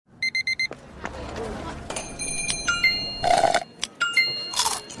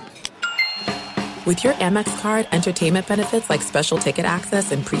With your Amex card, entertainment benefits like special ticket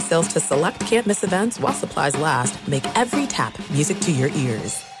access and pre-sales to select can't-miss events while supplies last make every tap music to your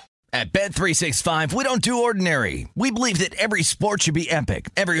ears. At Bet365, we don't do ordinary. We believe that every sport should be epic.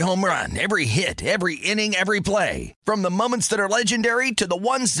 Every home run, every hit, every inning, every play. From the moments that are legendary to the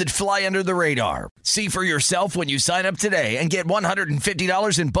ones that fly under the radar. See for yourself when you sign up today and get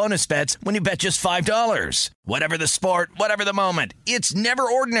 $150 in bonus bets when you bet just $5. Whatever the sport, whatever the moment, it's never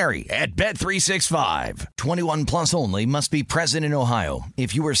ordinary at Bet365. 21 plus only. Must be present in Ohio.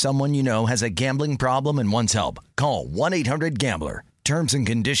 If you or someone you know has a gambling problem and wants help, call 1-800-GAMBLER. Terms and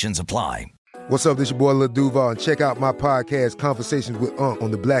conditions apply. What's up, this your boy Lil Duval, and check out my podcast, Conversations with Unc,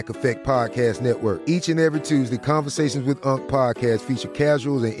 on the Black Effect Podcast Network. Each and every Tuesday, Conversations with Unc podcast feature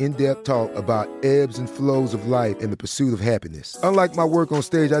casual and in-depth talk about ebbs and flows of life and the pursuit of happiness. Unlike my work on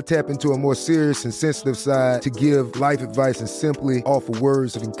stage, I tap into a more serious and sensitive side to give life advice and simply offer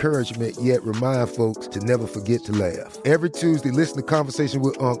words of encouragement, yet remind folks to never forget to laugh. Every Tuesday, listen to Conversation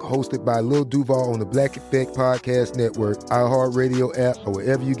with Unc, hosted by Lil Duval on the Black Effect Podcast Network, iHeartRadio app, or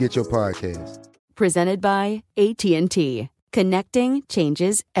wherever you get your podcasts. Presented by AT&T. Connecting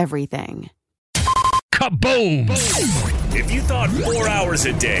changes everything. Kaboom! If you thought 4 hours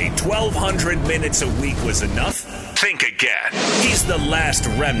a day, 1,200 minutes a week was enough, think again. He's the last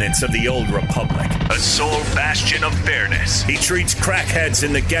remnants of the old republic, a sole bastion of fairness. He treats crackheads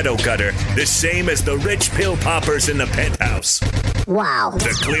in the ghetto gutter the same as the rich pill poppers in the penthouse. Wow.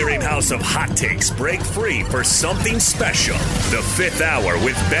 The clearinghouse of hot takes break free for something special. The Fifth Hour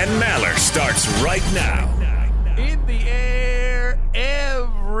with Ben Maller starts right now. In the air,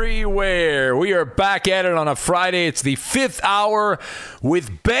 everywhere. We are back at it on a Friday. It's the Fifth Hour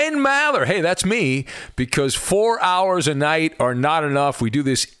with Ben Maller. Hey, that's me, because 4 hours a night are not enough. We do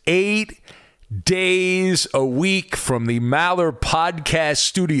this 8 days a week from the Maller Podcast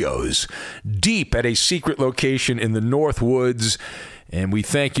Studios, deep at a secret location in the North Woods. And we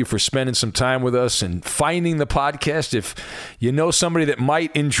thank you for spending some time with us and finding the podcast. If you know somebody that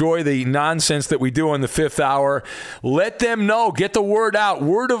might enjoy the nonsense that we do on the Fifth Hour, let them know. Get the word out.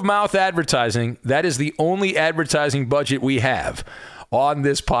 Word of mouth advertising. That is the only advertising budget we have on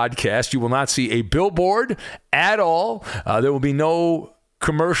this podcast. You will not see a billboard at all. There will be no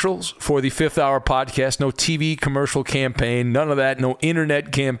commercials for the Fifth Hour podcast, no TV commercial campaign, none of that, no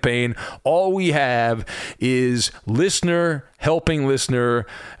internet campaign. All we have is listener helping listener,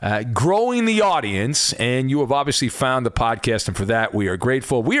 growing the audience, and you have obviously found the podcast, and for that we are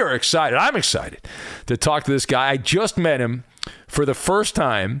grateful. We are excited. I'm excited to talk to this guy. I just met him for the first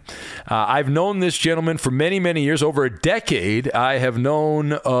time. I've known this gentleman for many, many years, over a decade. I have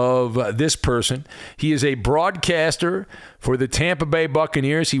known of this person. He is a broadcaster for the Tampa Bay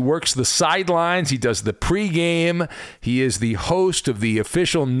Buccaneers. He works the sidelines. He does the pregame. He is the host of the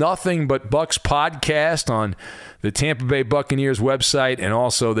official Nothing But Bucs podcast on the Tampa Bay Buccaneers website and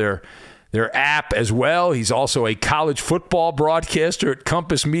also their app as well. He's also a college football broadcaster at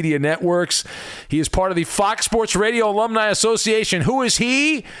Compass Media Networks. He is part of the Fox Sports Radio Alumni Association. Who is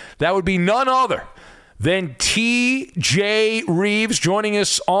he? That would be none other than T.J. Rives, joining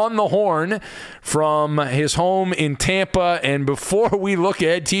us on the horn from his home in Tampa. And before we look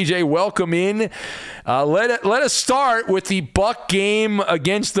ahead, T.J., welcome in. Let us start with the Buck game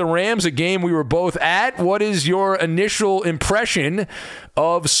against the Rams, a game we were both at. What is your initial impression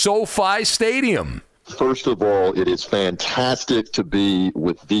of SoFi Stadium? First of all, it is fantastic to be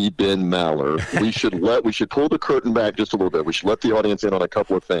with the Ben Maller. We should pull the curtain back just a little bit. We should let the audience in on a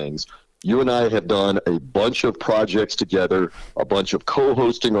couple of things. You and I have done a bunch of projects together, a bunch of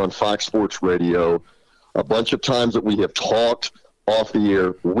co-hosting on Fox Sports Radio, a bunch of times that we have talked off the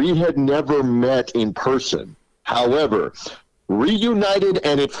air. We had never met in person. However, reunited,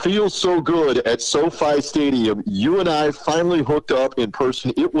 and it feels so good at SoFi Stadium. You and I finally hooked up in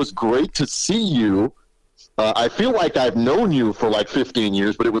person. It was great to see you. I feel like I've known you for like 15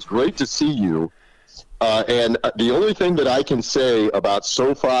 years, but it was great to see you. And the only thing that I can say about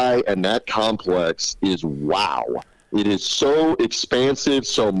SoFi and that complex is wow. It is so expansive,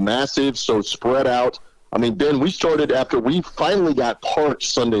 so massive, so spread out. I mean, Ben, we started after we finally got parked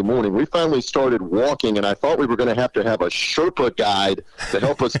Sunday morning. We finally started walking, and I thought we were going to have a Sherpa guide to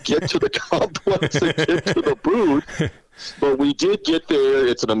help us get to the complex and get to the booth. But we did get there.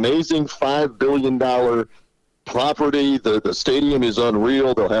 It's an amazing $5 billion property. The stadium is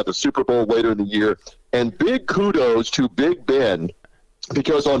unreal. They'll have the Super Bowl later in the year. And big kudos to Big Ben,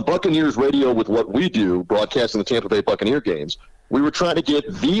 because on Buccaneers Radio, with what we do, broadcasting the Tampa Bay Buccaneer games, we were trying to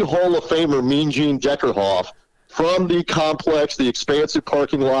get the Hall of Famer Mean Gene Deckerhoff from the complex, the expansive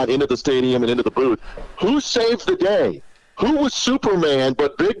parking lot, into the stadium and into the booth. Who saved the day? who was Superman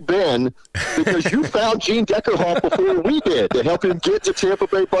but Big Ben, because you found Gene Deckerhoff before we did to help him get to Tampa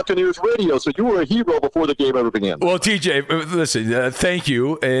Bay Buccaneers radio. So you were a hero before the game ever began. Well, TJ, listen, thank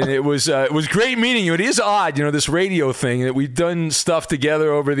you. And it was great meeting you. It is odd, this radio thing, that we've done stuff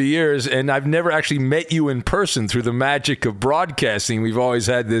together over the years, and I've never actually met you in person through the magic of broadcasting. We've always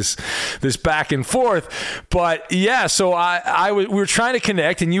had this back and forth. But, yeah, so we were trying to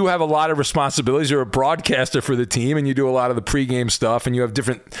connect, and you have a lot of responsibilities. You're a broadcaster for the team, and you do a lot of the pregame stuff, and you have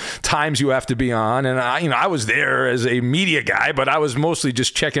different times you have to be on. And I was there as a media guy, but I was mostly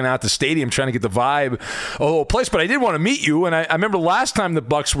just checking out the stadium, trying to get the vibe of the whole place. But I did want to meet you, and I remember last time the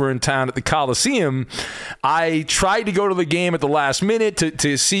Bucs were in town at the Coliseum, I tried to go to the game at the last minute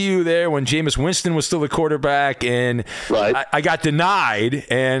to see you there when Jameis Winston was still the quarterback, and right. I got denied,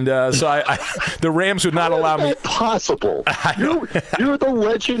 and so the Rams would not allow me. How is that possible? You're the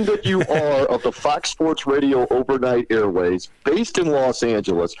legend that you are of the Fox Sports Radio overnight airways, based in Los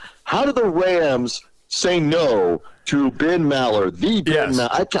Angeles. How do the Rams say no to Ben Maller, the Ben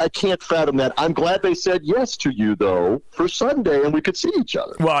Maller? I can't fathom that. I'm glad they said yes to you, though, for Sunday, and we could see each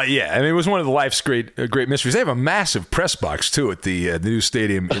other. Well, yeah. I mean, it was one of the life's great mysteries. They have a massive press box, too, at the new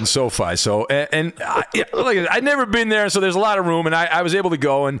stadium in SoFi. So, I'd never been there, so there's a lot of room, and I was able to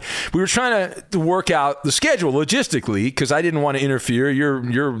go. And we were trying to work out the schedule logistically, because I didn't want to interfere.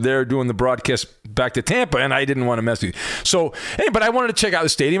 You're there doing the broadcast back to Tampa, and I didn't want to mess with you. So, but I wanted to check out the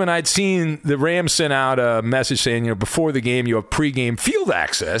stadium, and I'd seen the Rams sent out a message saying, before the game, you have pregame field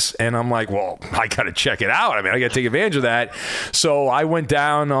access. And I'm like, well, I got to check it out. I mean, I got to take advantage of that. So I went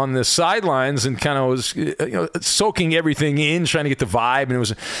down on the sidelines and kind of was soaking everything in, trying to get the vibe. And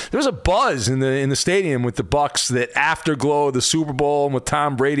there was a buzz in the stadium with the Bucs, that afterglow of the Super Bowl, and with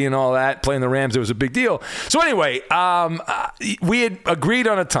Tom Brady and all that playing the Rams, it was a big deal. So anyway, we had agreed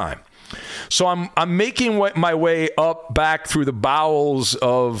on a time. So I'm making my way up back through the bowels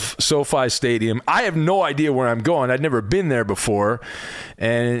of SoFi Stadium. I have no idea where I'm going. I'd never been there before.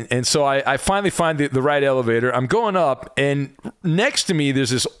 And so I finally find the right elevator. I'm going up, and next to me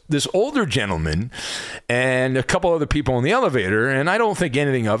there's this older gentleman and a couple other people in the elevator, and I don't think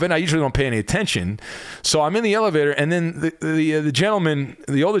anything of it. I usually don't pay any attention. So I'm in the elevator, and then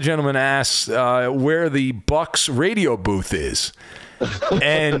the older gentleman asks where the Bucs radio booth is.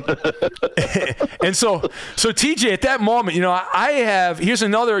 and so TJ, at that moment, here's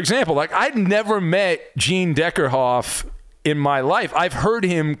another example. Like, I'd never met Gene Deckerhoff in my life. I've heard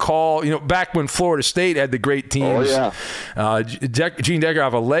him call, back when Florida State had the great teams. Oh, yeah. Gene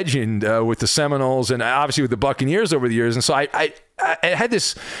Deckerhoff, a legend with the Seminoles and obviously with the Buccaneers over the years. And so I had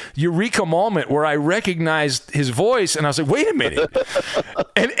this eureka moment where I recognized his voice, and I was like, wait a minute.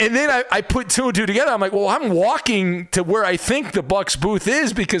 and then I put two and two together. I'm like, well, I'm walking to where I think the Bucs booth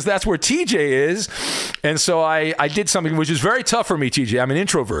is, because that's where TJ is. And so I did something which is very tough for me, TJ. I'm an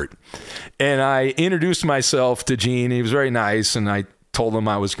introvert. And I introduced myself to Gene. He was very nice, and I told him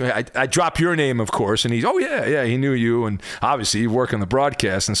I dropped your name, of course, and he's, oh yeah, he knew you, and obviously you work on the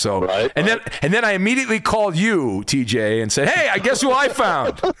broadcast, and so then I immediately called you, TJ, and said, hey, I guess who I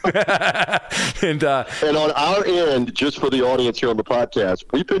found. and on our end, just for the audience here on the podcast,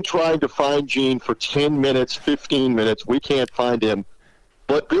 we've been trying to find Gene for 10 minutes, 15 minutes. We can't find him,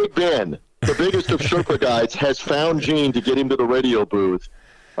 but Big Ben, the biggest of Sherpa guys, has found Gene to get him to the radio booth.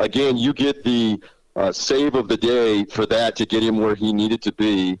 Again, you get the save of the day for that, to get him where he needed to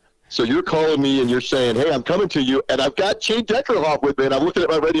be. So you're calling me and you're saying, hey, I'm coming to you, and I've got Gene Deckerhoff with me, and I'm looking at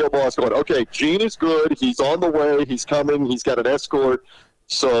my radio boss going, okay, Gene is good. He's on the way. He's coming. He's got an escort.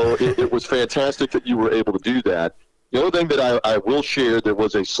 So it was fantastic that you were able to do that. The other thing that I will share that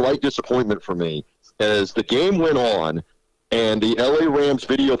was a slight disappointment for me, as the game went on and the LA Rams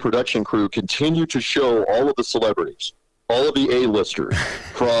video production crew continued to show all of the celebrities, all of the A-listers,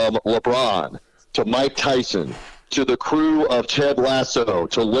 from LeBron to Mike Tyson, to the crew of Ted Lasso,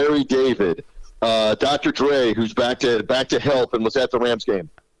 to Larry David, Dr. Dre, who's back to health and was at the Rams game.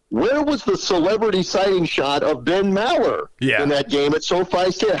 Where was the celebrity sighting shot of Ben Maller in that game at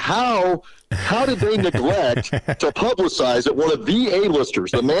SoFi Stadium? How did they neglect to publicize that one of the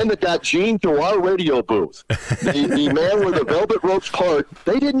A-listers, the man that got Gene to our radio booth, the man where the velvet ropes part,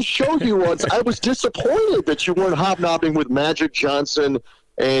 they didn't show you once. I was disappointed that you weren't hobnobbing with Magic Johnson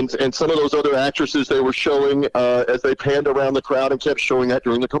and some of those other actresses they were showing as they panned around the crowd and kept showing that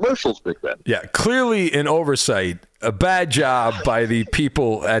during the commercials, Big Ben. Yeah, clearly an oversight a bad job by the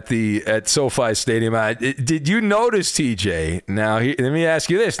people at SoFi Stadium. Did you notice, TJ? Now, let me ask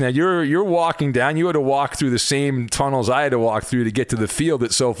you this. Now, you're walking down. You had to walk through the same tunnels I had to walk through to get to the field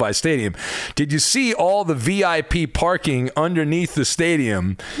at SoFi Stadium. Did you see all the VIP parking underneath the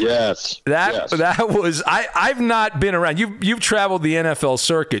stadium? Yes. That was. I've not been around. You've traveled the NFL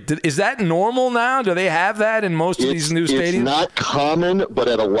circuit. Is that normal now? Do they have that in most of these new stadiums? It's not common, but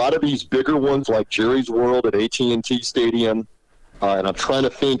at a lot of these bigger ones like Jerry's World at AT&T Stadium, and I'm trying to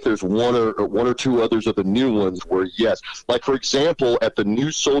think, there's one or two others of the new ones where, yes. Like, for example, at the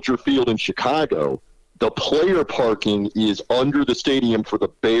new Soldier Field in Chicago, the player parking is under the stadium for the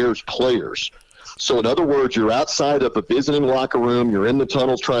Bears players. So, in other words, you're outside of the visiting locker room, you're in the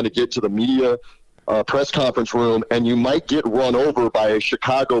tunnels trying to get to the media press conference room, and you might get run over by a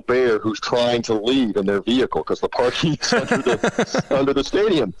Chicago Bear who's trying to leave in their vehicle because the parking is under the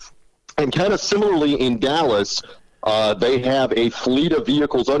stadium. And kind of similarly in Dallas, they have a fleet of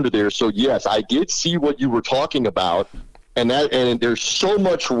vehicles under there. So, yes, I did see what you were talking about, and there's so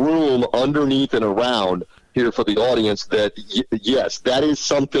much room underneath and around here for the audience that, yes, that is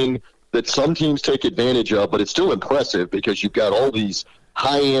something that some teams take advantage of, but it's still impressive because you've got all these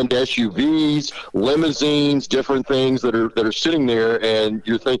high-end SUVs, limousines, different things that are sitting there, and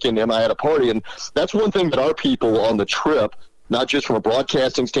you're thinking, am I at a party? And that's one thing that our people on the trip, not just from a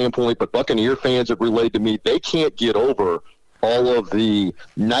broadcasting standpoint, but Buccaneer fans have relayed to me, they can't get over all of the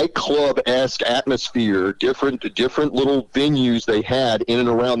nightclub-esque atmosphere, different little venues they had in and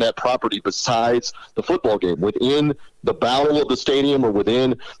around that property besides the football game. Within the bowel of the stadium or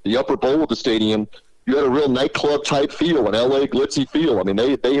within the upper bowl of the stadium, you had a real nightclub type feel, an LA glitzy feel. I mean,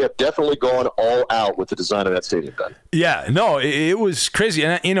 they have definitely gone all out with the design of that stadium, Ben. Yeah, no, it was crazy.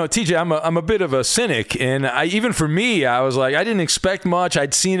 And, TJ, I'm a bit of a cynic. And even for me, I was like, I didn't expect much.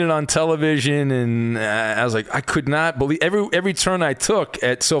 I'd seen it on television, and I was like, I could not believe every turn I took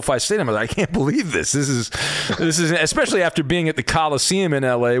at SoFi Stadium. I was like, I can't believe this. This is especially after being at the Coliseum in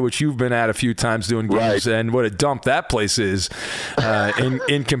LA, which you've been at a few times doing games, right. And what a dump that place is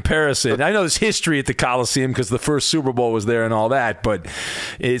in comparison. I know there's history at the Coliseum because the first Super Bowl was there and all that, but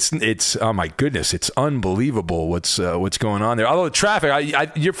it's oh my goodness, it's unbelievable what's going on there. Although the traffic,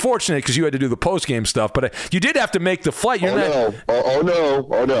 you're fortunate because you had to do the post game stuff, but you did have to make the flight. No.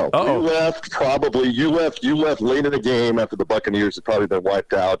 You left late in the game after the Buccaneers had probably been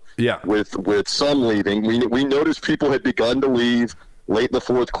wiped out. Yeah, with some leaving. We noticed people had begun to leave late in the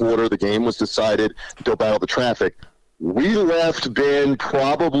fourth quarter. The game was decided to go battle the traffic. We left, Ben,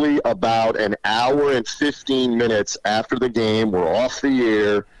 probably about an hour and 15 minutes after the game. We're off the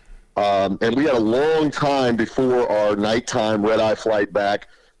air, and we had a long time before our nighttime red-eye flight back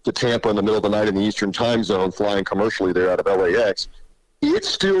to Tampa in the middle of the night in the Eastern time zone, flying commercially there out of LAX. It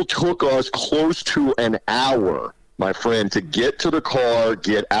still took us close to an hour, my friend, to get to the car,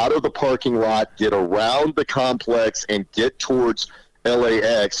 get out of the parking lot, get around the complex, and get towards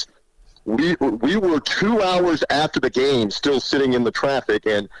LAX. We were 2 hours after the game still sitting in the traffic,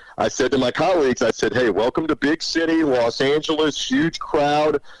 and I said to my colleagues, I said, hey, welcome to big city, Los Angeles, huge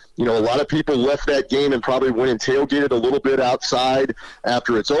crowd. A lot of people left that game and probably went and tailgated a little bit outside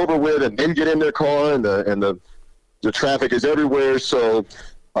after it's over with and then get in their car, and the traffic is everywhere. So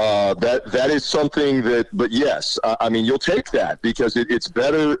that is something that, but yes, I mean, you'll take that because it's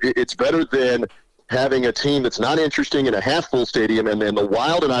better than having a team that's not interesting in a half-full stadium. And then the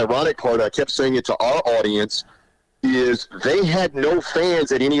wild and ironic part, I kept saying it to our audience, is they had no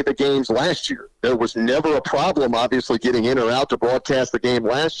fans at any of the games last year. There was never a problem, obviously, getting in or out to broadcast the game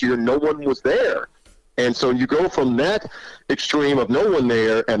last year. No one was there. And so you go from that extreme of no one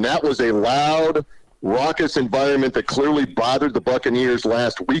there, and that was a loud, raucous environment that clearly bothered the Buccaneers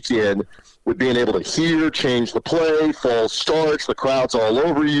last weekend, with being able to hear, change the play, false starts, the crowd's all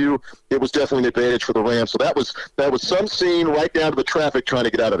over you. It was definitely an advantage for the Rams. So that was some scene right down to the traffic trying to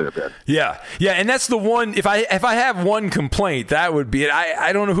get out of there, Ben. Yeah, and that's the one. If I have one complaint, that would be it.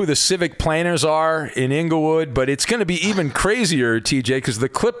 I don't know who the civic planners are in Inglewood, but it's going to be even crazier, TJ, because the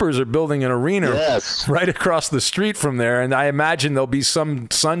Clippers are building an arena right across the street from there, and I imagine there'll be some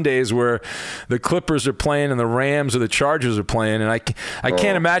Sundays where the Clippers are playing and the Rams or the Chargers are playing, and I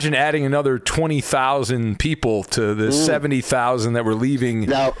can't imagine adding another 20,000 people to the 70,000 that were leaving.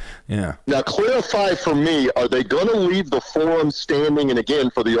 Now clarify for me, are they going to leave the Forum standing? And again,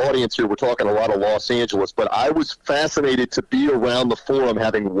 for the audience here, we're talking a lot of Los Angeles, but I was fascinated to be around the Forum,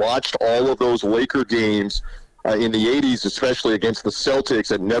 having watched all of those Laker games in the 80s, especially against the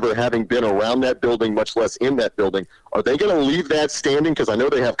Celtics, and never having been around that building, much less in that building. Are they going to leave that standing? Because I know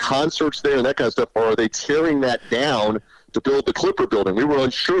they have concerts there and that kind of stuff. Or are they tearing that down to build the Clipper building? We were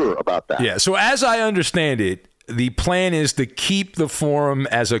unsure about that. Yeah, so as I understand it, the plan is to keep the Forum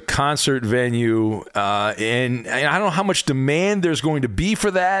as a concert venue, and I don't know how much demand there's going to be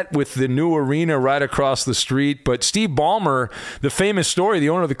for that with the new arena right across the street. But Steve Ballmer, the famous story, the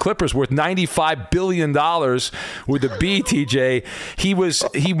owner of the Clippers, worth $95 billion with a B, TJ.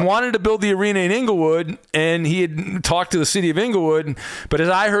 He wanted to build the arena in Inglewood, and he had talked to the city of Inglewood. But as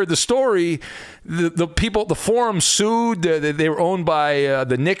I heard the story, the people, the Forum sued. They were owned by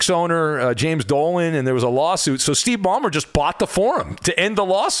the Knicks owner, James Dolan, and there was a lawsuit. So Steve Ballmer just bought the Forum to end the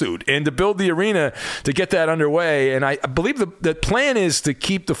lawsuit and to build the arena to get that underway. And I believe the plan is to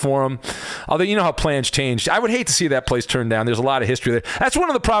keep the Forum, although you know how plans change. I would hate to see that place turned down. There's a lot of history there. That's one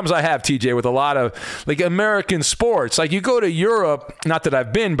of the problems I have, TJ, with a lot of like American sports. Like you go to Europe, not that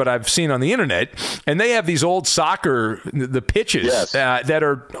I've been, but I've seen on the internet, and they have these old soccer, the pitches that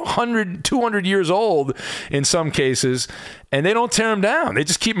are 100, 200 years old in some cases, and they don't tear them down. They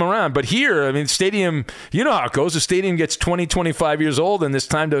just keep them around. But here, I mean, stadium, you know how it goes. The stadium gets 20, 25 years old, and it's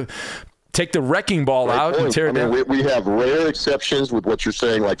time to take the wrecking ball out and tear it down. We have rare exceptions with what you're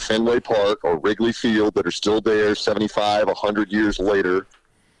saying, like Fenway Park or Wrigley Field, that are still there 75, 100 years later.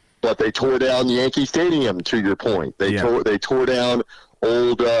 But they tore down Yankee Stadium, to your point. They tore down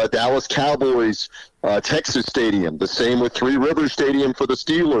old Dallas Cowboys Texas Stadium. The same with Three Rivers Stadium for the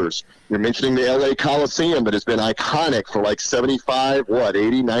Steelers. You're mentioning the LA Coliseum that has been iconic for like 75,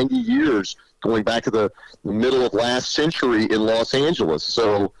 80, 90 years, going back to the middle of last century in Los Angeles.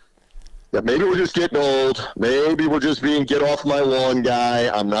 So maybe we're just getting old. Maybe we're just being get off my lawn guy.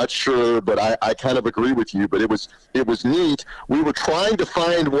 I'm not sure, but I kind of agree with you. But it was neat. We were trying to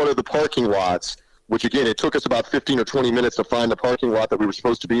find one of the parking lots, which, again, it took us about 15 or 20 minutes to find the parking lot that we were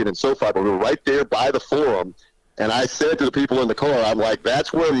supposed to be in SoFi, but we were right there by the Forum. And I said to the people in the car, I'm like,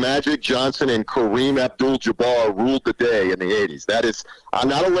 that's where Magic Johnson and Kareem Abdul-Jabbar ruled the day in the 80s. I'm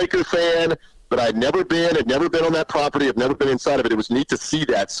not a Laker fan, but I'd never been on that property. I've never been inside of it. It was neat to see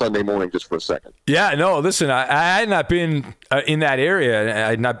that Sunday morning just for a second. Yeah, no, listen, I had not been in that area.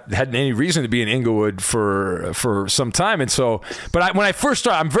 I had not had any reason to be in Inglewood for some time. And so, but when I first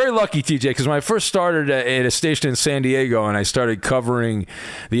started, I'm very lucky, TJ, because when I first started at a station in San Diego and I started covering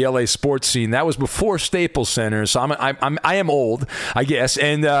the LA sports scene, that was before Staples Center. So I am old, I guess.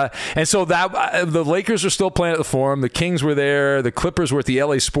 And so that the Lakers are still playing at the Forum. The Kings were there. The Clippers were at the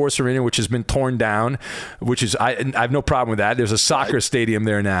LA Sports Arena, which has been torn down, which is I have no problem with that. There's a soccer stadium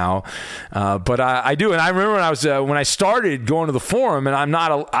there now, but I do. And I remember when I started going to the Forum, and I'm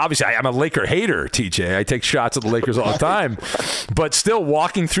a Laker hater, TJ. I take shots at the Lakers all the time, but still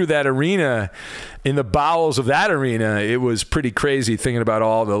walking through that arena, in the bowels of that arena, it was pretty crazy thinking about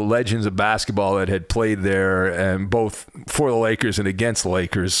all the legends of basketball that had played there, and both for the Lakers and against the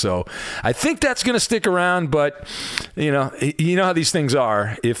Lakers. So I think that's going to stick around, but you know how these things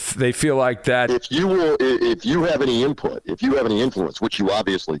are. If they feel like that, if you have any input, if you have any influence, which you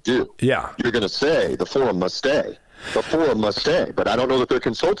obviously do, you're going to say the Forum must stay. The Forum must stay. But I don't know that they're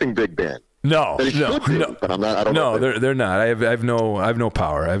consulting Big Ben. No. But I'm not. I don't know. No, they're not. I have no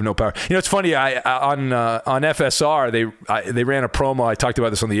power. I have no power. You know, it's funny. On FSR they ran a promo. I talked about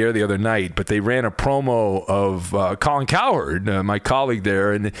this on the air the other night, but they ran a promo of Colin Cowherd, my colleague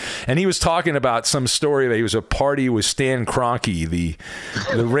there, and he was talking about some story that he was at a party with Stan Kroenke, the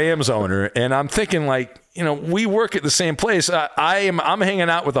Rams owner, and I'm thinking like, you know, we work at the same place. I'm hanging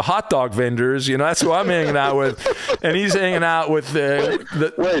out with the hot dog vendors. You know, that's who I'm hanging out with, and he's hanging out with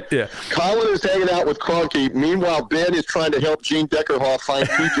Colin is hanging out with Kroenke. Meanwhile, Ben is trying to help Gene Deckerhoff find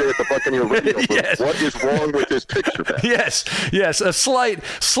PJ at the Buccaneer Radio. Yes. What is wrong with this picture, Ben? Yes, a slight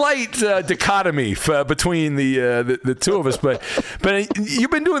dichotomy between the two of us. But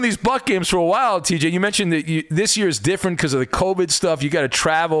you've been doing these Buck games for a while, TJ. You mentioned that this year is different because of the COVID stuff. You got to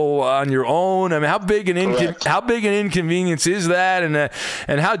travel on your own. I mean, how big an inconvenience is that, and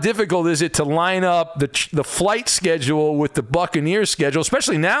how difficult is it to line up the flight schedule with the Buccaneers schedule,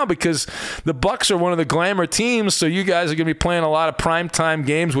 especially now because the Bucs are one of the glamour teams, so you guys are going to be playing a lot of primetime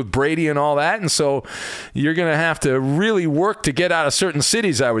games with Brady and all that, and so you're going to have to really work to get out of certain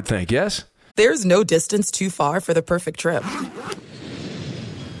cities, I would think, yes? There's no distance too far for the perfect trip.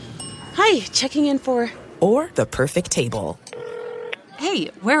 Hi, checking in for... Or the perfect table.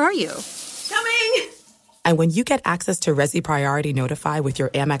 Hey, where are you? Coming! And when you get access to Resi Priority Notify with your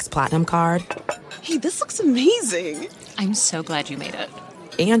Amex Platinum card... Hey, this looks amazing. I'm so glad you made it.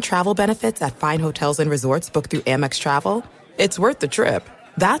 And travel benefits at fine hotels and resorts booked through Amex Travel, it's worth the trip.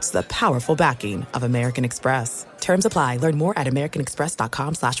 That's the powerful backing of American Express. Terms apply. Learn more at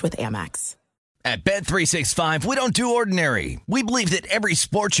americanexpress.com/withAmex. At Bet365, we don't do ordinary. We believe that every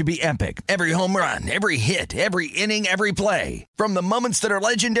sport should be epic. Every home run, every hit, every inning, every play. From the moments that are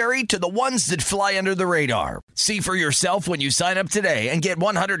legendary to the ones that fly under the radar. See for yourself when you sign up today and get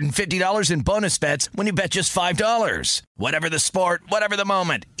 $150 in bonus bets when you bet just $5. Whatever the sport, whatever the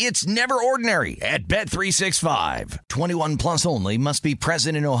moment, it's never ordinary at Bet365. 21 plus only. Must be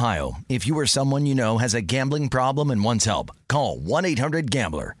present in Ohio. If you or someone you know has a gambling problem and wants help, call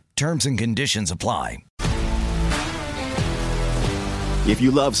 1-800-GAMBLER. Terms and conditions apply. If you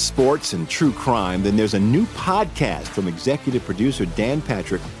love sports and true crime, then there's a new podcast from executive producer Dan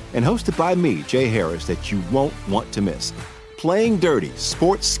Patrick and hosted by me, Jay Harris, that you won't want to miss. Playing Dirty: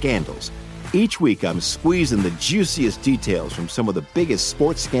 Sports Scandals. Each week, I'm squeezing the juiciest details from some of the biggest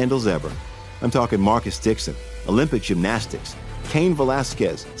sports scandals ever. I'm talking Marcus Dixon, Olympic gymnastics, Cain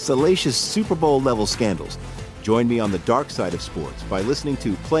Velasquez, salacious Super Bowl-level scandals. Join me on the dark side of sports by listening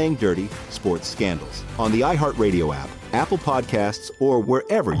to Playing Dirty: Sports Scandals on the iHeartRadio app, Apple Podcasts, or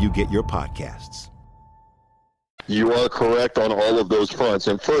wherever you get your podcasts. You are correct on all of those fronts.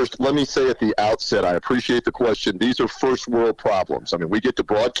 And first, let me say at the outset, I appreciate the question. These are first world problems. I mean, we get to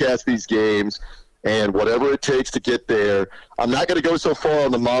broadcast these games, and whatever it takes to get there. I'm not going to go so far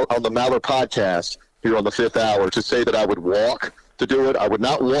on the Maller podcast here on the Fifth Hour to say that I would walk to do it. I would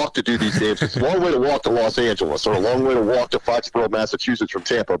not walk to do these games. It's a long way to walk to Los Angeles or a long way to walk to Foxborough, Massachusetts from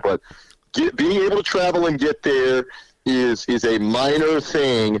Tampa. But being able to travel and get there is a minor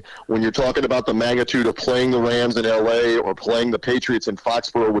thing when you're talking about the magnitude of playing the Rams in L.A. or playing the Patriots in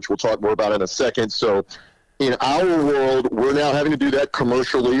Foxborough, which we'll talk more about in a second. So in our world, we're now having to do that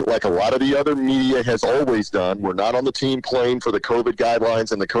commercially like a lot of the other media has always done. We're not on the team plane for the COVID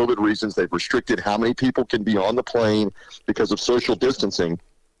guidelines and the COVID reasons. They've restricted how many people can be on the plane because of social distancing.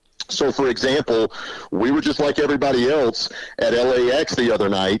 So, for example, we were just like everybody else at LAX the other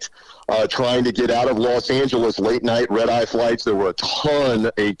night, trying to get out of Los Angeles, late-night red-eye flights. There were a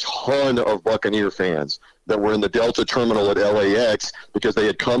ton of Buccaneer fans that were in the Delta terminal at LAX because they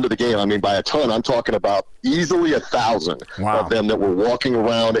had come to the game. I mean, by a ton, I'm talking about easily 1,000 of them that were walking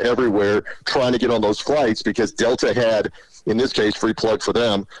around everywhere trying to get on those flights because Delta had, in this case, free plug for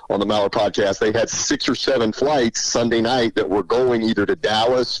them on the Mallard podcast, they had 6 or 7 flights Sunday night that were going either to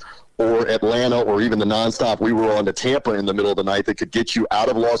Dallas or Atlanta or even the nonstop we were on to Tampa in the middle of the night that could get you out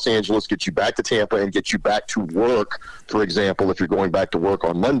of Los Angeles, get you back to Tampa, and get you back to work, for example, if you're going back to work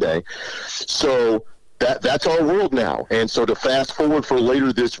on Monday. So that's our world now. And so to fast forward for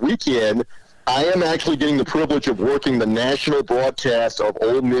later this weekend, I am actually getting the privilege of working the national broadcast of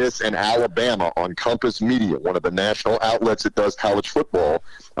Ole Miss and Alabama on Compass Media, one of the national outlets that does college football.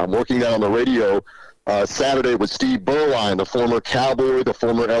 I'm working that on the radio Saturday with Steve Berline, the former Cowboy, the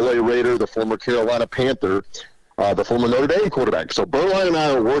former LA Raider, the former Carolina Panther, the former Notre Dame quarterback. So Berline and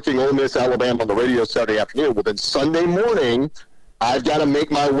I are working Ole Miss, Alabama on the radio Saturday afternoon. Well, then Sunday morning, I've got to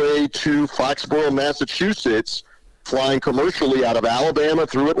make my way to Foxborough, Massachusetts, flying commercially out of Alabama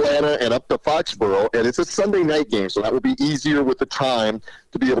through Atlanta and up to Foxborough. And it's a Sunday night game, so that will be easier with the time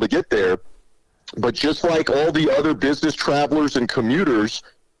to be able to get there. But just like all the other business travelers and commuters,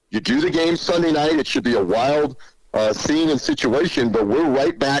 you do the game Sunday night. It should be a wild scene and situation, but we're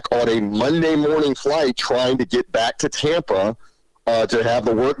right back on a Monday morning flight trying to get back to Tampa to have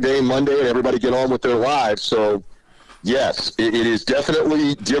the work day Monday and everybody get on with their lives. So, yes, it is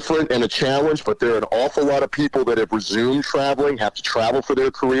definitely different and a challenge, but there are an awful lot of people that have resumed traveling, have to travel for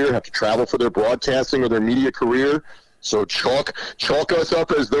their career, have to travel for their broadcasting or their media career. So chalk us up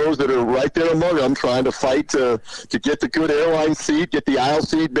as those that are right there among them trying to fight to get the good airline seat, get the aisle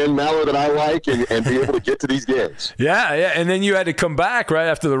seat, Ben Maller that I like, and be able to get to these games. Yeah, and then you had to come back right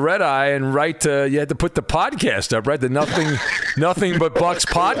after the red eye and you had to put the podcast up, right? The Nothing But Bucks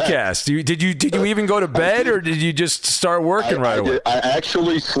podcast. Did you even go to bed, or did you just start working right away? I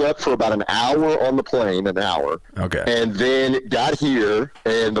actually slept for about an hour on the plane, Okay. And then got here,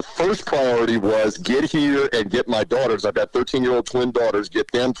 and the first priority was get here and get my daughters. I've got 13-year-old twin daughters, get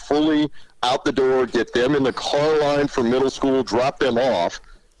them fully out the door, get them in the car line for middle school, drop them off.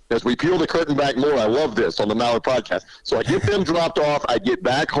 As we peel the curtain back more, I love this on the Mallard podcast. So I get them dropped off, I get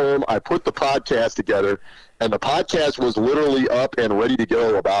back home, I put the podcast together, and the podcast was literally up and ready to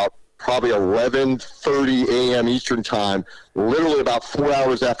go about probably 11:30 a.m. Eastern time, literally about 4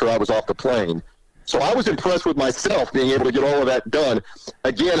 hours after I was off the plane. So I was impressed with myself being able to get all of that done.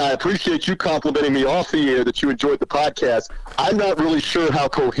 Again, I appreciate you complimenting me off the air that you enjoyed the podcast. I'm not really sure how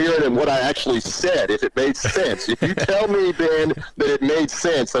coherent and what I actually said, if it made sense. If you tell me, Ben, that it made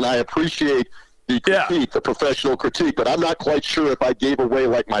sense, then I appreciate the critique, the professional critique, but I'm not quite sure if I gave away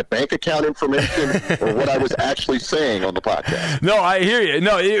like my bank account information or what I was actually saying on the podcast. No, I hear you.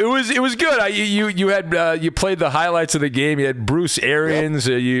 No, it was good. You played the highlights of the game. You had Bruce Arians.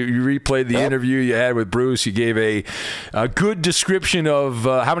 Yep. You replayed the interview you had with Bruce. You gave a good description of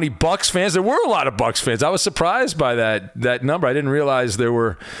how many Bucks fans. There were a lot of Bucks fans. I was surprised by that number. I didn't realize there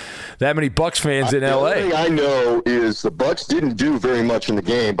were that many Bucks fans in L.A. The only thing I know is the Bucks didn't do very much in the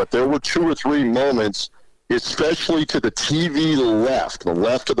game, but there were 2 or 3 moments, especially to the TV left, the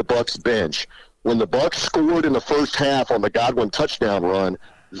left of the Bucks bench, when the Bucks scored in the first half on the Godwin touchdown run.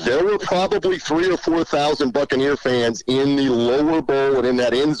 There were probably 3,000 or 4,000 Buccaneer fans in the lower bowl and in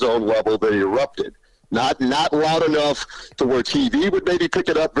that end zone level that erupted. Not loud enough to where TV would maybe pick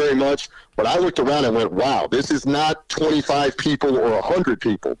it up very much, but I looked around and went, wow, this is not 25 people or 100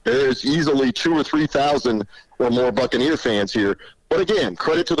 people. There's easily 2,000 or 3,000 or more Buccaneer fans here. But again,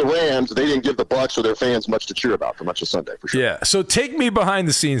 credit to the Rams. They didn't give the Bucs or their fans much to cheer about for much of Sunday, for sure. Yeah. So take me behind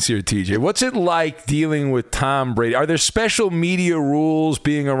the scenes here, TJ. What's it like dealing with Tom Brady? Are there special media rules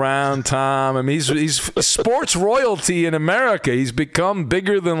being around Tom? I mean, he's sports royalty in America. He's become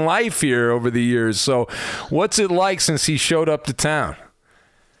bigger than life here over the years. So what's it like since he showed up to town?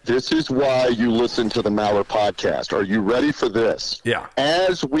 This is why you listen to the Maller podcast. Are you ready for this? Yeah.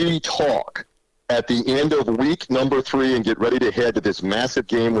 As we talk at the end of week number 3 and get ready to head to this massive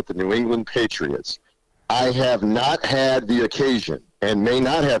game with the New England Patriots, I have not had the occasion and may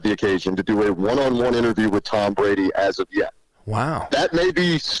not have the occasion to do a one-on-one interview with Tom Brady as of yet. Wow. That may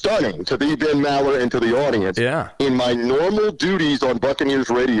be stunning to the Ben Maller and to the audience. Yeah. In my normal duties on Buccaneers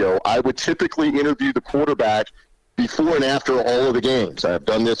radio, I would typically interview the quarterback before and after all of the games. I have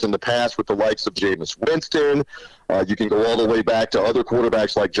done this in the past with the likes of Jameis Winston. You can go all the way back to other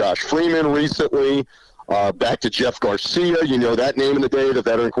quarterbacks like Josh Freeman recently, back to Jeff Garcia. You know that name in the day, the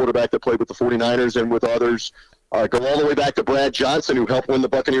veteran quarterback that played with the 49ers and with others. Go all the way back to Brad Johnson, who helped win the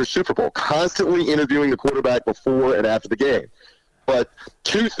Buccaneers Super Bowl, constantly interviewing the quarterback before and after the game. But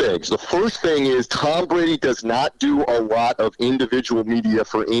 2 things. The first thing is Tom Brady does not do a lot of individual media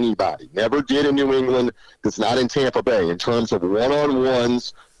for anybody. Never did in New England, does not in Tampa Bay. In terms of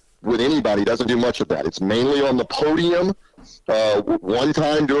one-on-ones with anybody, doesn't do much of that. It's mainly on the podium one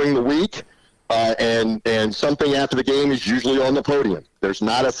time during the week, and something after the game is usually on the podium. There's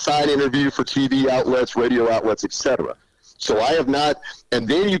not a side interview for TV outlets, radio outlets, etc. So I have not, and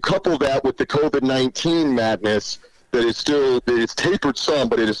then you couple that with the COVID-19 madness, it's tapered some,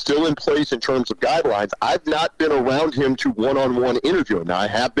 but it is still in place in terms of guidelines. I've not been around him to one-on-one interview him. Now, I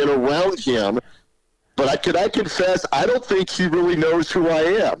have been around him, but I confess, I don't think he really knows who I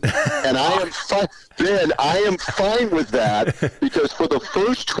am. And I am fine with that, because for the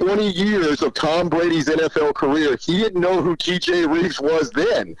first 20 years of Tom Brady's NFL career, he didn't know who TJ Rives was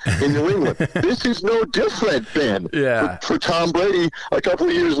then in New England. This is no different, Ben. Yeah. For Tom Brady, a couple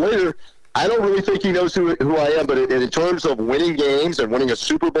of years later, I don't really think he knows who I am, but in terms of winning games and winning a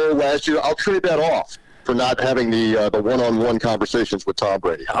Super Bowl last year, I'll trade that off for not having the one-on-one conversations with Tom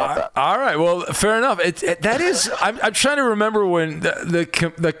Brady. How about that? All right. Well, fair enough. That is. I'm trying to remember when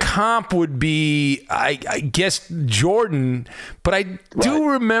the comp would be. I guess Jordan, but I do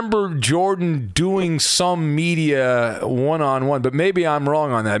remember Jordan doing some media one-on-one. But maybe I'm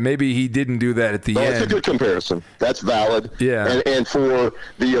wrong on that. Maybe he didn't do that at the end. That's a good comparison. That's valid. Yeah. And for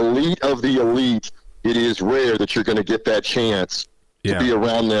the elite of the elite, it is rare that you're going to get that chance to be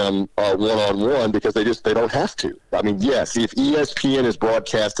around them one-on-one, because they don't have to. I mean, yes, if ESPN is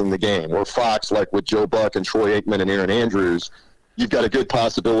broadcasting the game, or Fox, like with Joe Buck and Troy Aikman and Aaron Andrews, you've got a good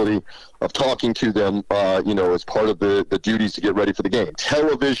possibility of talking to them, as part of the duties to get ready for the game.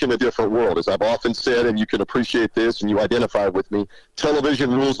 Television, a different world. As I've often said, and you can appreciate this and you identify with me, television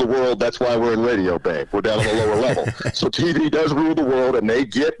rules the world. That's why we're in radio, babe. We're down on the lower level. So TV does rule the world, and they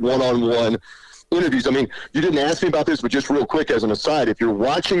get one-on-one interviews. I mean, you didn't ask me about this, but just real quick as an aside, if you're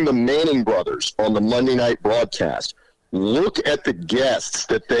watching the Manning brothers on the Monday night broadcast, look at the guests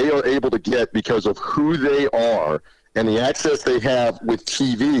that they are able to get because of who they are and the access they have with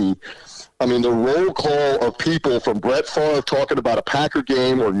TV. I mean, the roll call of people from Brett Favre talking about a Packer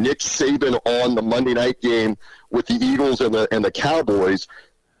game, or Nick Saban on the Monday night game with the Eagles and the Cowboys,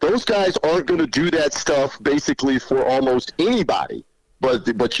 those guys aren't going to do that stuff basically for almost anybody.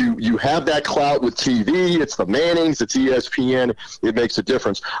 But you have that clout with TV. It's the Mannings. It's ESPN. It makes a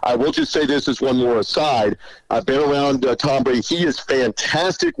difference. I will just say this as one more aside. I've been around Tom Brady. He is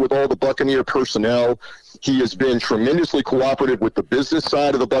fantastic with all the Buccaneer personnel. He has been tremendously cooperative with the business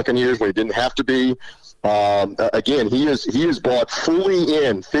side of the Buccaneers where he didn't have to be. Again, he is bought fully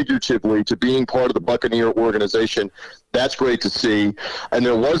in, figuratively, to being part of the Buccaneer organization. That's great to see. And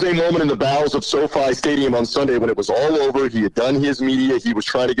there was a moment in the bowels of SoFi Stadium on Sunday when it was all over. He had done his media. He was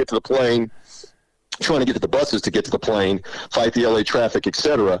trying to get to the plane, trying to get to the buses to get to the plane, fight the LA traffic,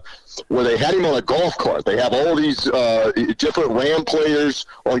 etc., where they had him on a golf cart. They have all these different Ram players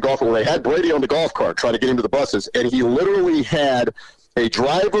on golf cart. Where they had Brady on the golf cart trying to get him to the buses, and he literally had a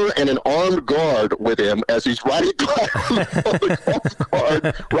driver and an armed guard with him as he's riding by on the golf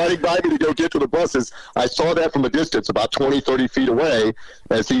cart, riding by me to go get to the buses. I saw that from a distance, about 20, 30 feet away,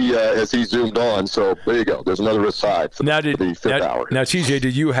 as he zoomed on. So there you go. There's another aside for the fifth hour. Now, TJ,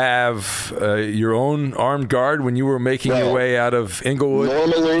 did you have your own armed guard when you were making your way out of Inglewood?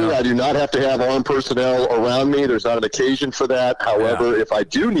 Normally, I do not have to have armed personnel around me. There's not an occasion for that. However, if I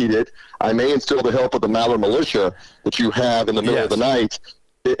do need it, I may instill the help of the Maller militia that you have in the middle of the night.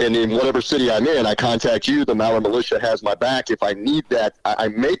 And in whatever city I'm in, I contact you. The Maller militia has my back. If I need that, I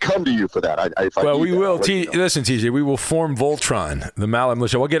may come to you for that. We will. Listen, TJ, we will form Voltron, the Maller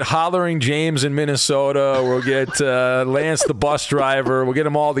militia. We'll get Hollering James in Minnesota. We'll get Lance, the bus driver. We'll get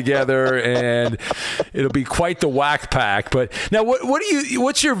them all together, and it'll be quite the whack pack. But now,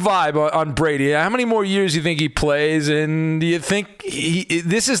 what's your vibe on Brady? How many more years do you think he plays? And do you think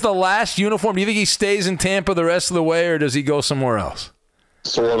this is the last uniform? Do you think he stays in Tampa the rest of the way, or does he go somewhere else?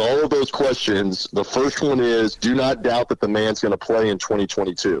 So on all of those questions, the first one is, do not doubt that the man's going to play in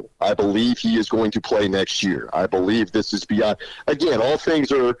 2022. I believe he is going to play next year. I believe this is beyond. Again, all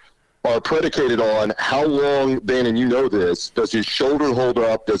things are predicated on how long, Ben, and you know this, does his shoulder hold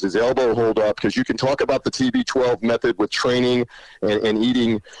up? Does his elbow hold up? Because you can talk about the TB12 method with training and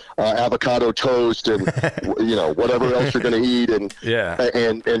eating avocado toast and whatever else you're going to eat,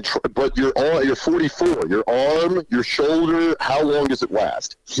 but you're 44. Your arm, your shoulder, how long does it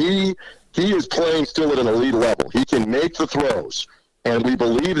last? He is playing still at an elite level. He can make the throws, and we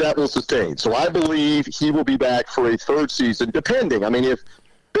believe that will sustain. So I believe he will be back for a third season, depending. I mean, if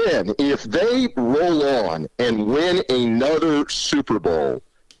they roll on and win another Super Bowl,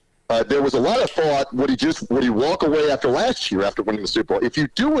 there was a lot of thought, would he walk away after last year after winning the Super Bowl? If you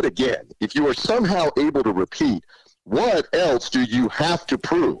do it again, if you are somehow able to repeat, what else do you have to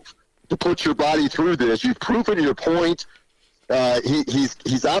prove to put your body through this? You've proven your point.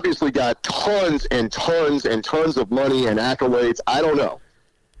 He's obviously got tons and tons and tons of money and accolades. I don't know.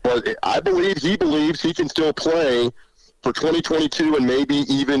 But I believe he believes he can still play for 2022 and maybe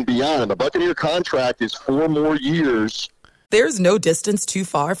even beyond. And the Buccaneer contract is 4 more years. There's no distance too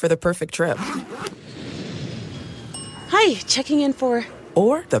far for the perfect trip. Hi, checking in for...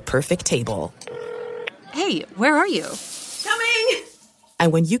 Or the perfect table. Hey, where are you? Coming!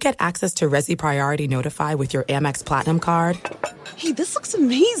 And when you get access to Resi Priority Notify with your Amex Platinum card... Hey, this looks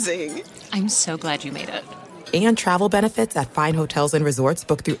amazing. I'm so glad you made it. And travel benefits at fine hotels and resorts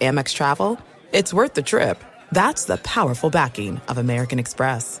booked through Amex Travel, it's worth the trip. That's the powerful backing of American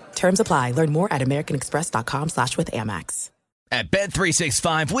Express. Terms apply. Learn more at americanexpress.com/withAmex. At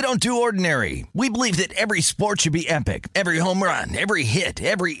Bet365, we don't do ordinary. We believe that every sport should be epic. Every home run, every hit,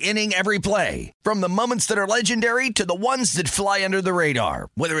 every inning, every play. From the moments that are legendary to the ones that fly under the radar.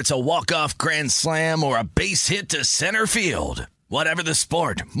 Whether it's a walk-off grand slam or a base hit to center field. Whatever the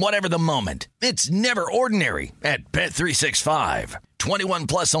sport, whatever the moment. It's never ordinary at Bet365. 21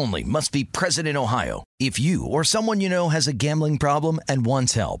 plus only. Must be present in Ohio. If you or someone you know has a gambling problem and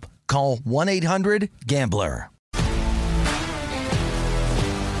wants help, call 1-800-GAMBLER.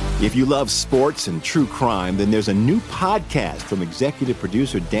 If you love sports and true crime, then there's a new podcast from executive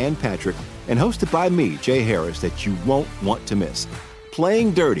producer Dan Patrick and hosted by me, Jay Harris, that you won't want to miss.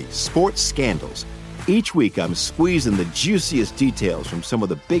 Playing Dirty: Sports Scandals. Each week, I'm squeezing the juiciest details from some of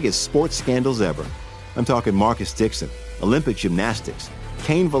the biggest sports scandals ever. I'm talking Marcus Dixon, Olympic gymnastics,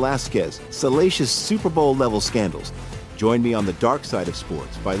 Cain Velasquez, salacious Super Bowl-level scandals. Join me on the dark side of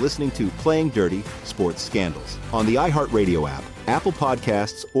sports by listening to Playing Dirty: Sports Scandals on the iHeartRadio app, Apple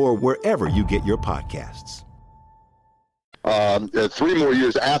Podcasts, or wherever you get your podcasts. 3 more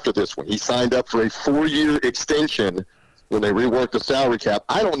years after this one, he signed up for a 4-year extension when they reworked the salary cap.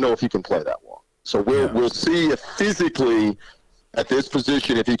 I don't know if he can play that long. So we'll see if physically at this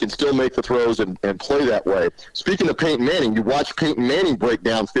position, if he can still make the throws and play that way. Speaking of Peyton Manning, you watch Peyton Manning break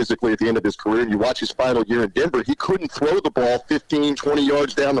down physically at the end of his career, and you watch his final year in Denver. He couldn't throw the ball 15, 20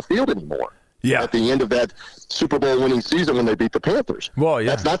 yards down the field anymore. Yeah. At the end of that Super Bowl winning season when they beat the Panthers. Well, yeah.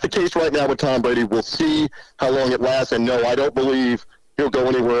 That's not the case right now with Tom Brady. We'll see how long it lasts. And no, I don't believe he'll go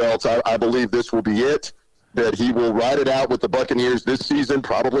anywhere else. I believe this will be it, that he will ride it out with the Buccaneers this season,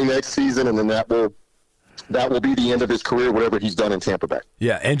 probably next season, and then that will that will be the end of his career, whatever he's done in Tampa Bay.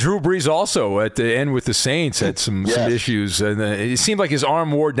 Yeah, and Drew Brees also at the end with the Saints had some issues. And it seemed like his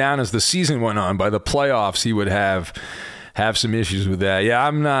arm wore down as the season went on. By the playoffs, he would have some issues with that. Yeah,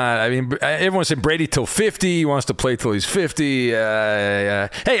 I'm not. I mean, everyone said Brady till 50. He wants to play till he's 50. Hey,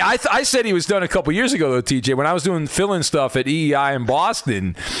 I said he was done a couple years ago, though, TJ, when I was doing fill-in stuff at EEI in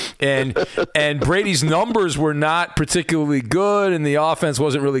Boston, and Brady's numbers were not particularly good, and the offense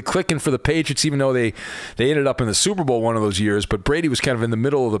wasn't really clicking for the Patriots, even though they ended up in the Super Bowl one of those years. But Brady was kind of in the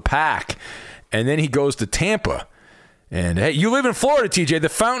middle of the pack, and then he goes to Tampa. And hey, you live in Florida, TJ. The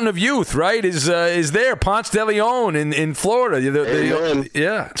fountain of youth, right, is there. Ponce de Leon in Florida. Amen.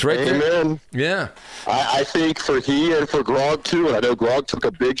 Yeah, it's right there. Amen. Yeah. I think for he and for Gronk, too, and I know Gronk took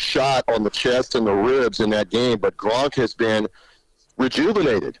a big shot on the chest and the ribs in that game, but Gronk has been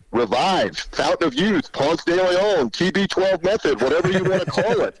rejuvenated, revived, fountain of youth, Ponce de Leon, TB12 method, whatever you want to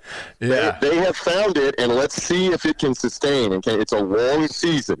call it. Yeah. They have found it, and let's see if it can sustain. And it's a long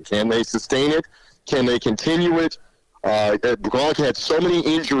season. Can they sustain it? Can they continue it? Gronk had so many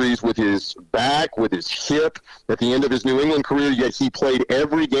injuries with his back, with his hip at the end of his New England career, yet he played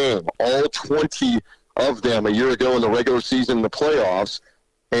every game, all 20 of them a year ago in the regular season and the playoffs.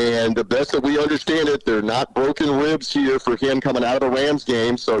 And the best that we understand it, they're not broken ribs here for him coming out of the Rams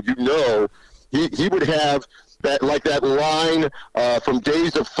game. So, he would have that line from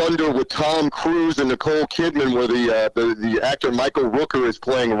Days of Thunder with Tom Cruise and Nicole Kidman where the actor Michael Rooker is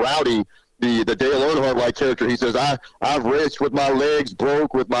playing Rowdy, the Dale Earnhardt-like character. He says, I've raced with my legs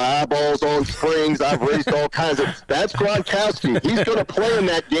broke, with my eyeballs on springs. I've raced all kinds of – that's Gronkowski. He's going to play in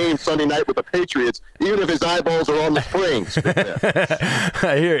that game Sunday night with the Patriots, even if his eyeballs are on the springs.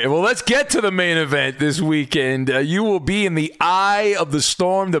 I hear you. Well, let's get to the main event this weekend. You will be in the eye of the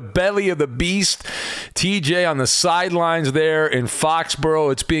storm, the belly of the beast. TJ on the sidelines there in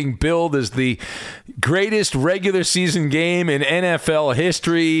Foxborough. It's being billed as the greatest regular season game in NFL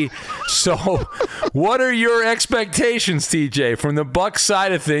history. So what are your expectations, TJ, from the Bucs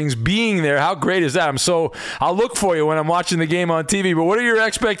side of things being there? How great is that? I'll look for you when I'm watching the game on TV, but what are your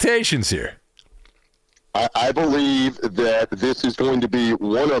expectations here? I believe that this is going to be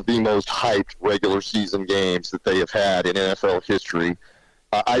one of the most hyped regular season games that they have had in NFL history.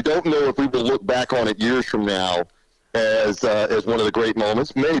 I don't know if we will look back on it years from now as one of the great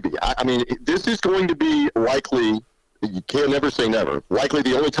moments. Maybe. I mean, this is going to be likely, you can never say never, likely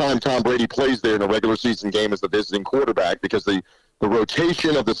the only time Tom Brady plays there in a regular season game as the visiting quarterback, because the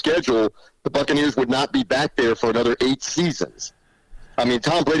rotation of the schedule, the Buccaneers would not be back there for another 8 seasons. I mean,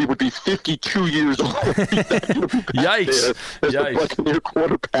 Tom Brady would be 52 years old. Yikes. As the Buccaneer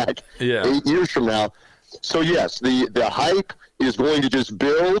quarterback 8 years from now. So, yes, the hype is going to just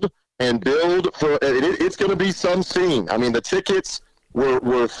build and build. It's going to be some scene. I mean, the tickets were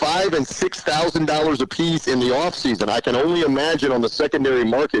 $5,000 and $6,000 a piece in the offseason. I can only imagine on the secondary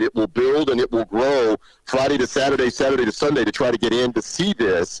market it will build and it will grow Friday to Saturday, Saturday to Sunday to try to get in to see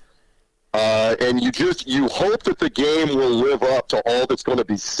this. And you hope that the game will live up to all that's going to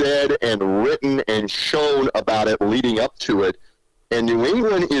be said and written and shown about it leading up to it. And New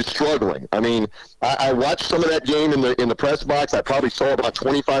England is struggling. I mean, I watched some of that game in the press box. I probably saw about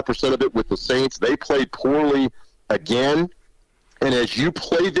 25% of it with the Saints. They played poorly again. And as you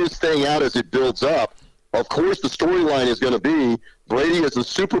play this thing out as it builds up, of course the storyline is going to be Brady is a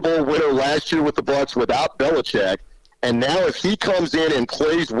Super Bowl winner last year with the Bucs without Belichick. And now if he comes in and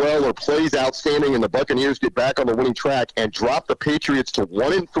plays well or plays outstanding and the Buccaneers get back on the winning track and drop the Patriots to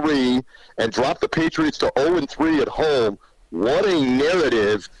 1-3 and drop the Patriots to 0-3 at home, what a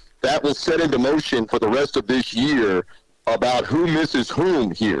narrative that will set into motion for the rest of this year about who misses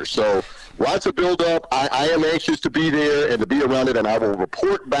whom here. So lots of build-up. I am anxious to be there and to be around it, and I will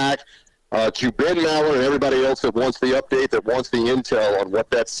report back to Ben Maller and everybody else that wants the update, that wants the intel on what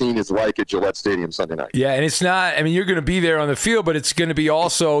that scene is like at Gillette Stadium Sunday night. Yeah, and it's not, I mean, you're going to be there on the field, but it's going to be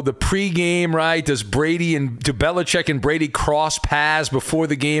also the pregame, right? Do Belichick and Brady cross paths before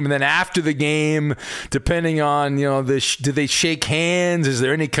the game and then after the game, depending on, do they shake hands? Is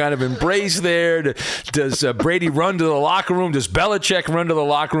there any kind of embrace there? Does Brady run to the locker room? Does Belichick run to the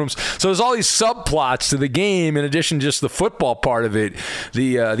locker rooms? So there's all these subplots to the game in addition to just the football part of it,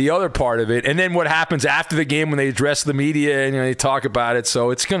 the other part of it, and then what happens after the game when they address the media and they talk about it. So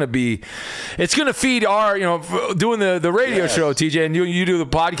it's going to feed our, doing the radio show, TJ, and you do the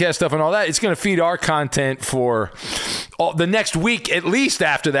podcast stuff and all that. It's going to feed our content for the next week at least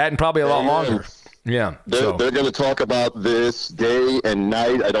after that, and probably a lot longer. Yeah. They're going to talk about this day and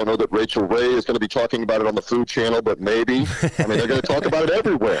night. I don't know that Rachel Ray is going to be talking about it on the Food Channel, but maybe. I mean, they're going to talk about it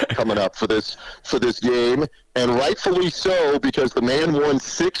everywhere coming up for this game, and rightfully so, because the man won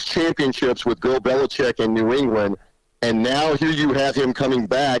 6 championships with Bill Belichick in New England, and now here you have him coming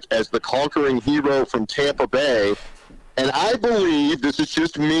back as the conquering hero from Tampa Bay. And I believe, this is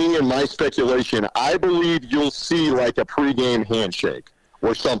just me and my speculation, I believe you'll see like a pregame handshake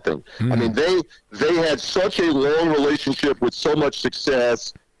or something. I mean, they had such a long relationship with so much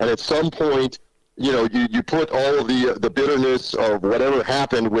success, and at some point, you know, you put all of the bitterness of whatever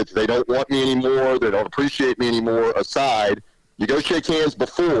happened with they don't want me anymore, they don't appreciate me anymore aside. You go shake hands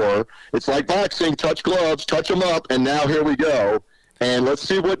before. It's like boxing, touch gloves, touch them up, and now here we go. And let's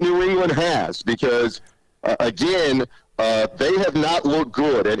see what New England has, because, again, they have not looked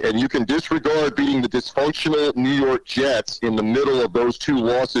good, and you can disregard beating the dysfunctional New York Jets in the middle of those 2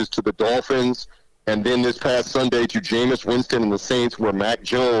 losses to the Dolphins, and then this past Sunday to Jameis Winston and the Saints, where Mac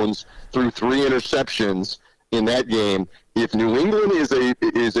Jones threw 3 interceptions in that game. If New England is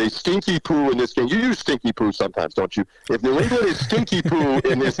a stinky poo in this game, you use stinky poo sometimes, don't you? If New England is stinky poo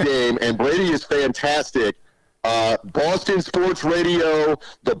in this game, and Brady is fantastic, Boston sports radio,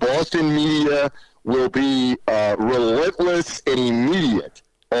 the Boston media will be relentless and immediate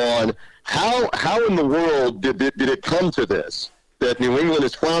on how in the world did it come to this, that New England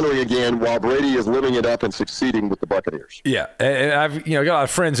is floundering again while Brady is living it up and succeeding with the Buccaneers. Yeah, and I've got a lot of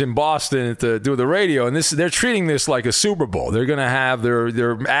friends in Boston to do the radio, and they're treating this like a Super Bowl. They're going to have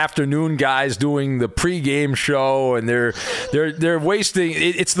their afternoon guys doing the pregame show, and they're wasting.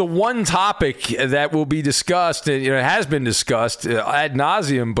 It's the one topic that will be discussed. It has been discussed ad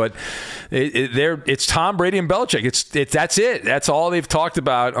nauseum, but it's Tom Brady and Belichick. That's it. That's all they've talked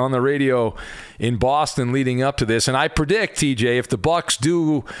about on the radio in Boston leading up to this. And I predict, TJ,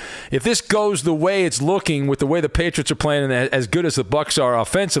 if this goes the way it's looking with the way the Patriots are playing and as good as the Bucs are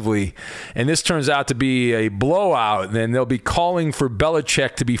offensively, and this turns out to be a blowout, then they'll be calling for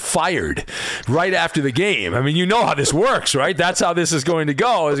Belichick to be fired right after the game. I mean, you know how this works, right? That's how this is going to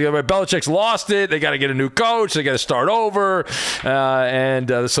go. Belichick's lost it. They got to get a new coach. They got to start over.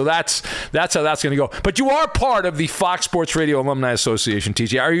 So that's how that's going to go. But you are part of the Fox Sports Radio Alumni Association,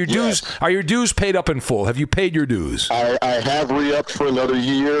 TJ. Are your dues paid up in full? Have you paid your dues? I have re-upped for another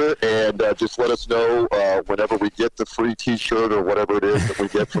year, and just let us know whenever we get the free T-shirt or whatever it is that we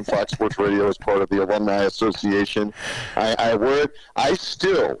get from Fox Sports Radio as part of the Alumni Association. I wear it.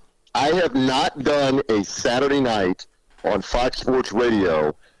 I have not done a Saturday night on Fox Sports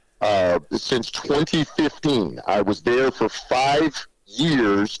Radio since 2015. I was there for 5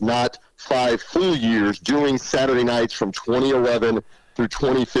 years, not 5 full years, doing Saturday nights from 2011 through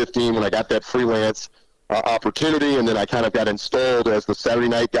 2015 when I got that freelance opportunity, and then I kind of got installed as the Saturday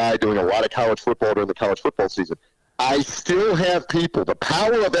night guy doing a lot of college football during the college football season. I still have people, the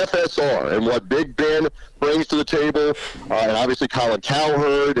power of FSR and what Big Ben brings to the table, and obviously Colin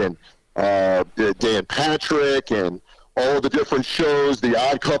Cowherd and Dan Patrick and all the different shows, The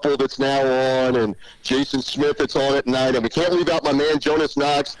Odd Couple that's now on, and Jason Smith that's on at night, and we can't leave out my man Jonas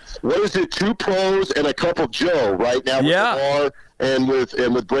Knox. What is it, 2 pros and a cup of Joe right now with the bar, and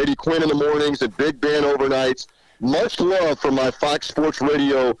with Brady Quinn in the mornings and Big Ben overnights. Much love for my Fox Sports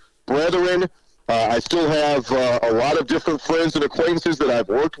Radio brethren. I still have a lot of different friends and acquaintances that I've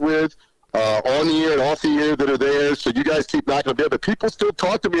worked with on the air and off the air that are there, so you guys keep knocking on the door. But people still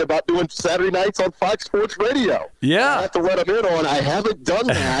talk to me about doing Saturday nights on Fox Sports Radio. Yeah. I have to let them in on. I haven't done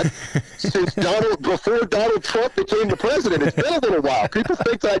that since before Donald Trump became the president. It's been a little while. People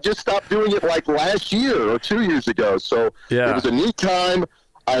think that I just stopped doing it like last year or 2 years ago. So It was a neat time.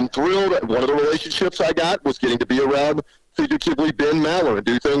 I'm thrilled. One of the relationships I got was getting to be around figuratively Ben Maller and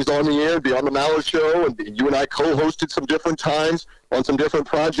do things on the air, be on the Maller Show, and you and I co-hosted some different times on some different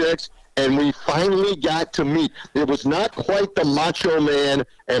projects. And we finally got to meet. It was not quite the Macho Man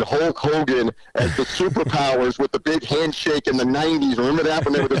and Hulk Hogan as the superpowers with the big handshake in the 90s. Remember that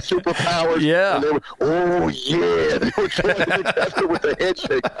when they were the superpowers? Yeah. And they were, they were trying to get after with the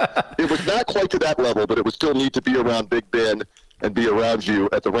handshake. It was not quite to that level, but it was still neat to be around Big Ben and be around you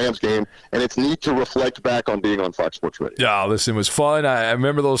at the Rams game, and it's neat to reflect back on being on Fox Sports Radio. Yeah, listen, it was fun. I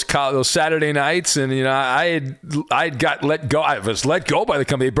remember those Saturday nights, and I got let go. I was let go by the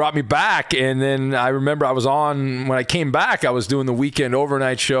company. They brought me back, and then I remember I was on when I came back. I was doing the weekend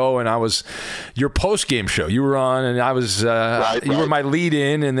overnight show, and I was your post game show. You were on, and I was you were my lead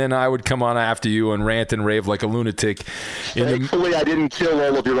in, and then I would come on after you and rant and rave like a lunatic. Thankfully, I didn't kill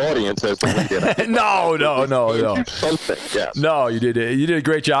all of your audience as the lead in. No. Something, yes. No, No, you did a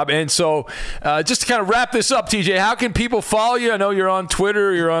great job. And so just to kind of wrap this up, TJ, how can people follow you? I know you're on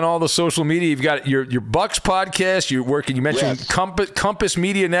Twitter. You're on all the social media. You've got your Bucks podcast. You're working. You mentioned Compass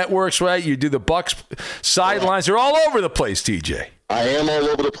Media Networks, right? You do the Bucks sidelines. They're all over the place, TJ. I am all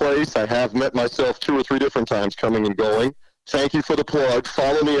over the place. I have met myself 2 or 3 different times coming and going. Thank you for the plug.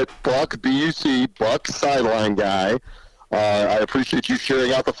 Follow me at Buck, B-U-C, Buck Sideline Guy. I appreciate you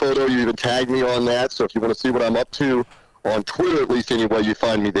sharing out the photo. You even tagged me on that. So if you want to see what I'm up to on Twitter, at least anyway, you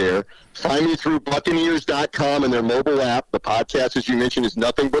find me there. Find me through Buccaneers.com and their mobile app. The podcast, as you mentioned, is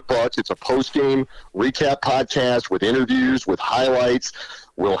Nothing But Bucks. It's a post-game recap podcast with interviews, with highlights.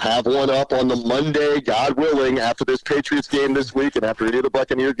 We'll have one up on the Monday, God willing, after this Patriots game this week and after any of the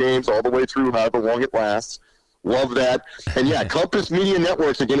Buccaneer games all the way through, however long it lasts. Love that. And, yeah, Compass Media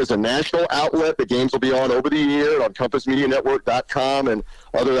Networks, again, is a national outlet. The games will be on over the year on CompassMediaNetwork.com and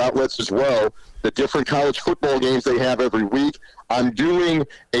other outlets as well. The different college football games they have every week. I'm doing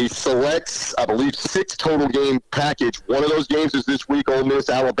a select, I believe, 6 total game package. One of those games is this week, Ole Miss,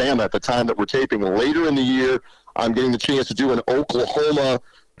 Alabama, at the time that we're taping. Later in the year, I'm getting the chance to do an Oklahoma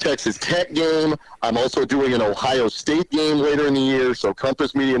Texas Tech game. I'm also doing an Ohio State game later in the year, so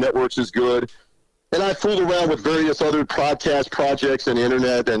Compass Media Networks is good. And I fooled around with various other podcast projects and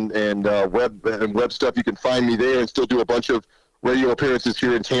internet and web stuff. You can find me there and still do a bunch of radio appearances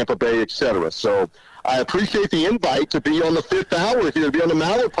here in Tampa Bay, et cetera. So I appreciate the invite to be on the 5th hour here, to be on the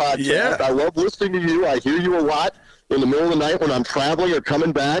Maller podcast. Yeah. I love listening to you. I hear you a lot in the middle of the night when I'm traveling or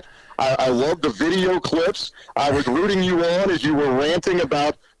coming back. I love the video clips. I was rooting you on as you were ranting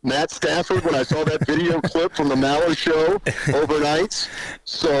about Matt Stafford when I saw that video clip from the Maller show overnight.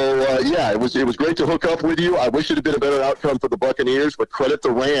 So, yeah, it was great to hook up with you. I wish it had been a better outcome for the Buccaneers, but credit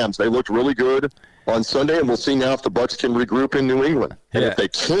the Rams. They looked really good on Sunday, and we'll see now if the Bucs can regroup in New England. And if they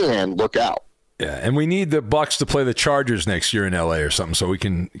can, look out. Yeah, and we need the Bucs to play the Chargers next year in LA or something so we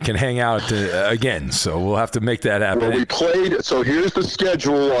can hang out again. So we'll have to make that happen. Well, so here's the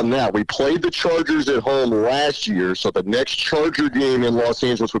schedule on that. We played the Chargers at home last year, so the next Charger game in Los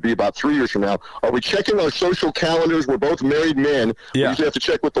Angeles would be about 3 years from now. Are we checking our social calendars? We're both married men. Yeah. We usually have to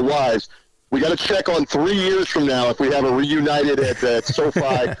check with the wives. We got to check on 3 years from now if we have a reunited at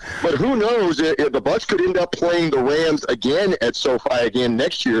SoFi. But who knows? If the Bucs could end up playing the Rams again at SoFi again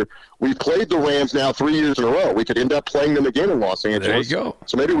next year. We've played the Rams now 3 years in a row. We could end up playing them again in Los Angeles. There you go.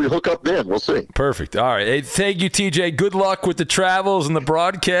 So maybe we hook up then. We'll see. Perfect. All right. Hey, thank you, TJ. Good luck with the travels and the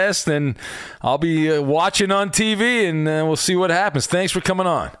broadcast. And I'll be watching on TV, and we'll see what happens. Thanks for coming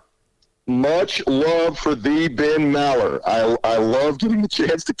on. Much love for the Ben Maller. I love getting the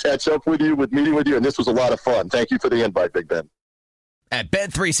chance to catch up with you, meeting with you, and this was a lot of fun. Thank you for the invite, Big Ben. At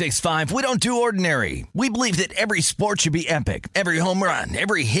Bet365, we don't do ordinary. We believe that every sport should be epic. Every home run,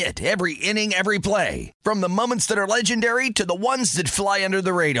 every hit, every inning, every play. From the moments that are legendary to the ones that fly under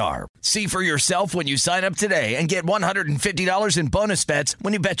the radar. See for yourself when you sign up today and get $150 in bonus bets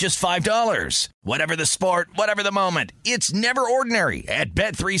when you bet just $5. Whatever the sport, whatever the moment, it's never ordinary at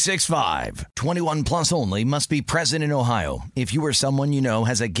Bet365. 21 plus only. Must be present in Ohio. If you or someone you know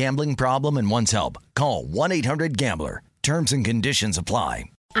has a gambling problem and wants help, call 1-800-GAMBLER. Terms and conditions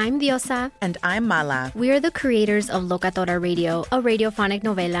apply. I'm Diosa. And I'm Mala. We are the creators of Locatora Radio, a radiophonic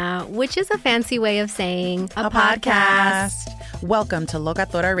novela, which is a fancy way of saying a podcast. Welcome to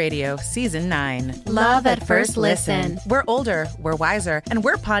Locatora Radio, Season 9. Love at first listen. We're older, we're wiser, and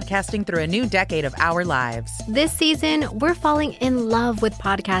we're podcasting through a new decade of our lives. This season, we're falling in love with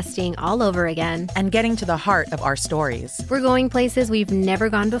podcasting all over again. And getting to the heart of our stories. We're going places we've never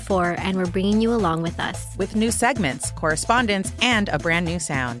gone before, and we're bringing you along with us. With new segments, correspondence, and a brand new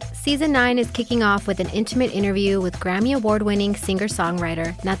sound. Season 9 is kicking off with an intimate interview with Grammy Award-winning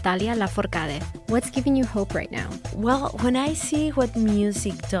singer-songwriter Natalia Lafourcade. What's giving you hope right now? Well, when I see what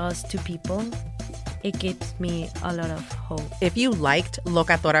music does to people, it gives me a lot of hope. If you liked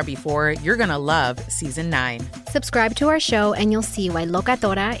Locatora before, you're going to love Season 9. Subscribe to our show and you'll see why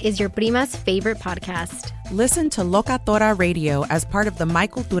Locatora is your prima's favorite podcast. Listen to Locatora Radio as part of the My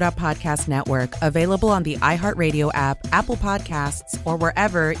Cultura Podcast Network, available on the iHeartRadio app, Apple Podcasts, or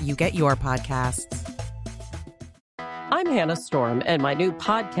wherever you get your podcasts. I'm Hannah Storm, and my new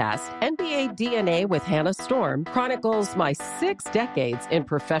podcast, NBA DNA with Hannah Storm, chronicles my 6 decades in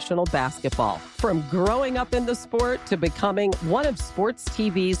professional basketball. From growing up in the sport to becoming one of sports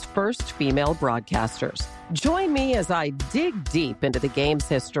TV's first female broadcasters. Join me as I dig deep into the game's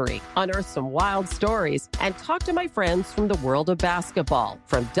history, unearth some wild stories, and talk to my friends from the world of basketball,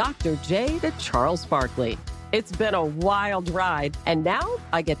 from Dr. J to Charles Barkley. It's been a wild ride, and now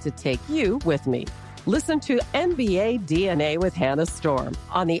I get to take you with me. Listen to NBA DNA with Hannah Storm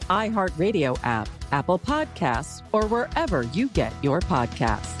on the iHeartRadio app, Apple Podcasts, or wherever you get your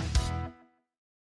podcasts.